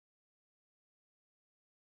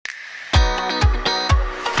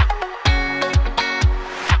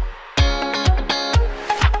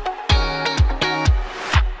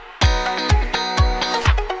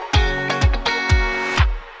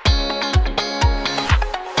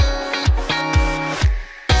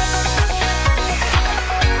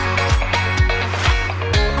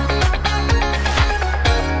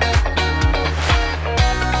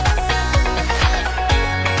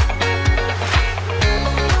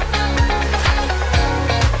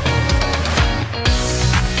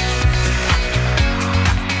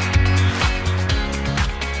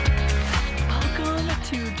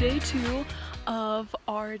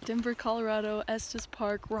our Denver, Colorado, Estes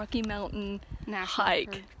Park, Rocky Mountain National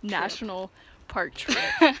National Park trip.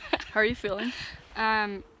 How are you feeling?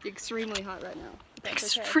 Extremely hot right now.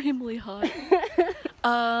 That's Extremely hot.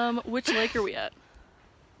 Which lake are we at?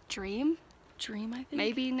 Dream, I think?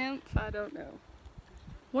 maybe Nymph, I don't know.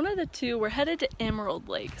 One of the two. We're headed to Emerald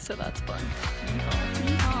Lake, so that's fun.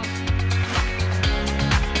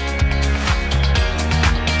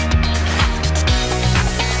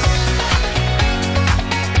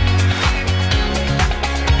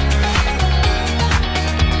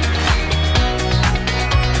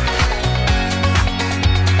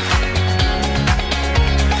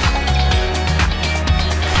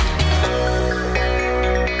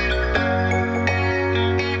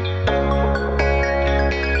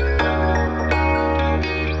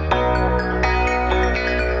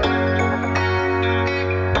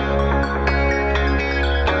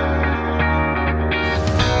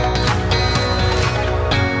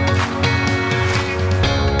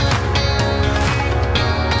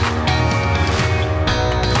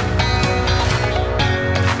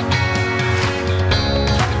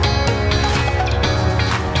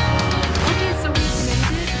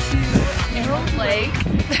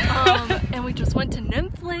 And we just went to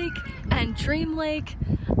Nymph Lake and Dream Lake.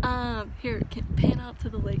 Here, can pan out to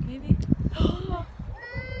the lake maybe?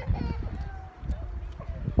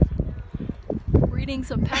 We're eating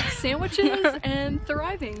some packed sandwiches and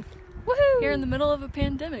thriving. Woohoo! Here in the middle of a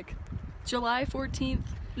pandemic. July 14th.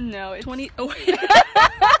 No, it's 20. Oh, wait.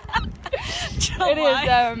 It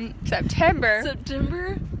is September.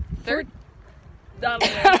 September 3rd.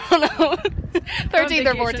 I don't know. 13th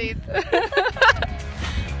or 14th.